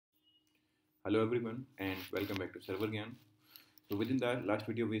Hello everyone and welcome back to Server Gyan. So within that last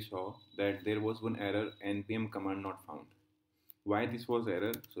video we saw that there was one error npm command not found. Why this was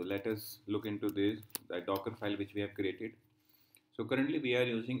error? So let us look into this, the Docker file which we have created. So currently we are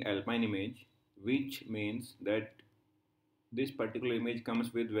using alpine image, which means that this particular image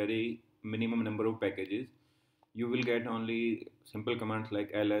comes with very minimum number of packages. You will get only simple commands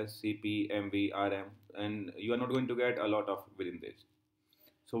like ls, cp, mv, rm, and you are not going to get a lot of within this.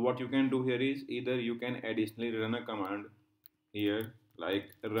 So what you can do here is either you can additionally run a command here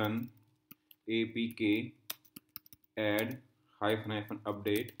like run apk add hyphen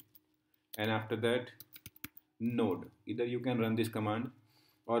update, and after that node. Either you can run this command,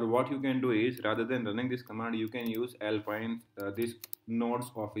 or what you can do is rather than running this command you can use alpine this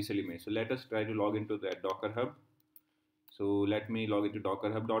nodes official image. So let us try to log into that Docker Hub. So let me log into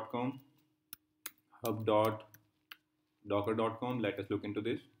dockerhub.com, hub.docker.com. Let us look into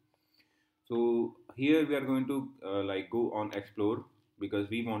this. So here we are going to go on explore, because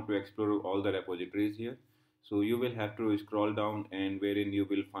we want to explore all the repositories here. So you will have to scroll down, and wherein you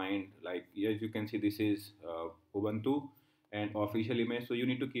will find, like, as you can see, this is Ubuntu and official image. So you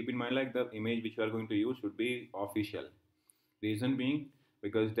need to keep in mind like the image which you are going to use should be official. Reason being,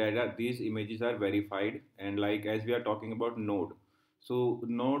 because these images are verified, and like as we are talking about node, so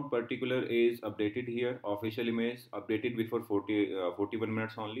node particular is updated here, official image updated before 41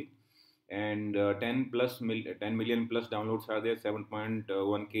 minutes only, and 10 million plus downloads are there,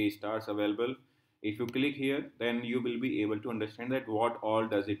 7.1k stars available. If you click here, then you will be able to understand that what all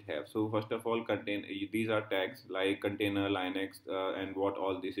does it have. So first of all, contain these are tags like container, linux, and what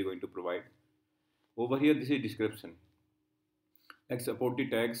all this is going to provide. Over here this is description, like support the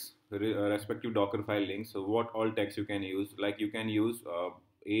tags, respective Docker file links. So what all tags you can use, like you can use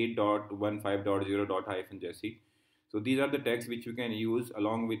 8.15.0.jesse. So these are the tags which you can use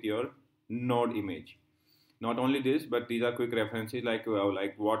along with your node image. Not only this, but these are quick references like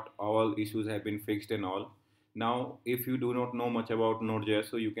what all issues have been fixed and all. Now if you do not know much about node.js,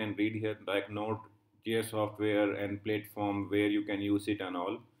 so you can read here like node.js software and platform where you can use it and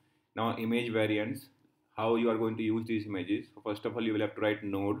all. Now image variants, how you are going to use these images. So first of all you will have to write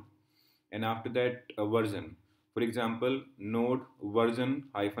node, and after that a version. For example, node version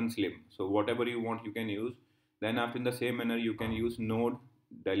hyphen slim. So whatever you want you can use. Then after, in the same manner, you can use node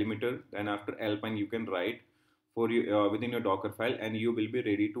delimiter. Then after alpine you can write for you within your Docker file, and you will be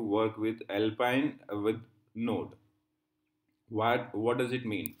ready to work with alpine with node. What does it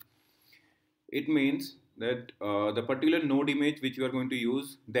mean? It means that the particular node image which you are going to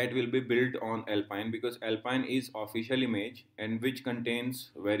use, that will be built on alpine, because alpine is official image and which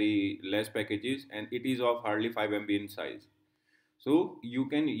contains very less packages, and it is of hardly 5 MB in size. So you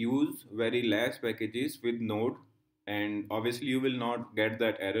can use very less packages with node, and obviously you will not get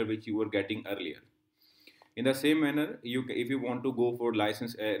that error which you were getting earlier. In the same manner, if you want to go for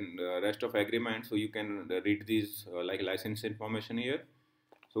license and rest of agreement, so you can read these like license information here.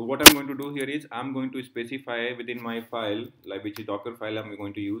 So what I'm going to do here is I'm going to specify within my file, like which is Docker file I'm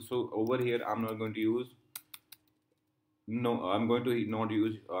going to use. So over here I'm not going to use I'm going to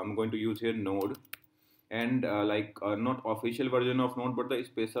use here node, and not official version of node, but the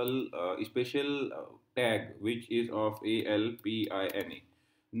special tag which is of alpine,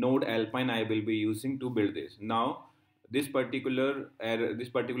 node alpine I will be using to build this. Now this particular error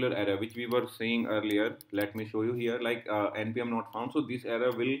which we were seeing earlier, let me show you here, like npm not found. So this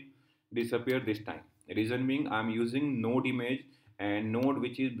error will disappear this time. Reason being, I'm using node image and node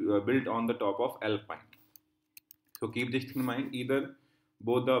which is built on the top of alpine. So keep this in mind. Either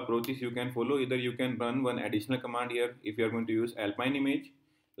both the approaches you can follow. Either you can run one additional command here if you are going to use alpine image,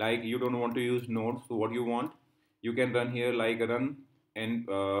 like you don't want to use node. So what you want, you can run here like run and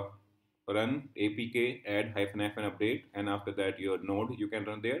run apk add hyphen update, and after that your node you can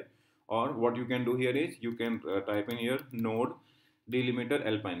run there. Or what you can do here is you can type in here node delimiter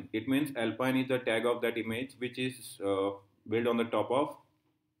alpine. It means alpine is the tag of that image which is built on the top of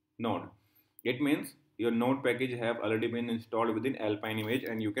node. It means your node package have already been installed within alpine image,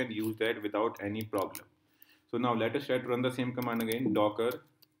 and you can use that without any problem. So now let us try to run the same command again, docker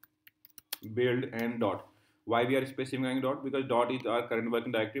build and dot. Why we are specifying dot? Because dot is our current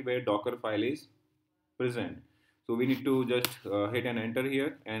working directory where docker file is present. So we need to just hit and enter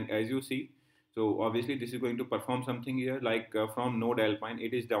here, and as you see, so obviously this is going to perform something here, like from node alpine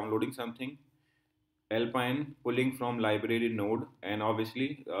it is downloading something, alpine pulling from library node, and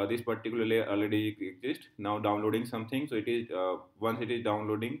obviously this particular layer already exists. Now downloading something, so it is once it is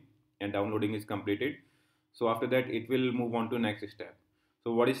downloading and downloading is completed, so after that it will move on to next step.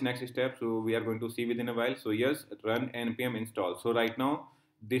 So what is next step? So we are going to see within a while. So yes, run npm install. So right now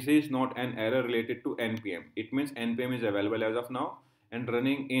this is not an error related to npm. It means npm is available as of now and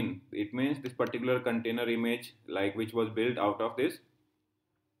running in. It means this particular container image, like which was built out of this.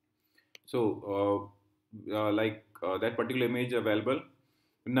 So that particular image available.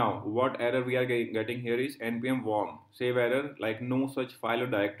 Now what error we are getting here is npm warm save error, like no such file or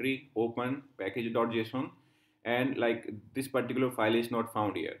directory open package.json, and like this particular file is not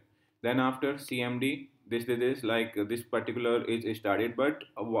found here. Then after cmd, this like this particular is started, but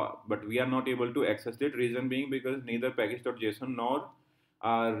we are not able to access it. Reason being because neither package.json nor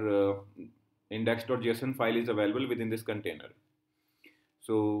our index.json file is available within this container.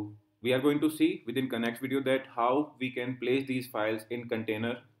 So we are going to see within next video that how we can place these files in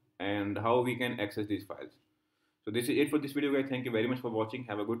container and how we can access these files. So this is it for this video, guys. Thank you very much for watching.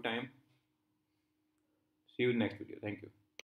 Have a good time. See you in next video. Thank you.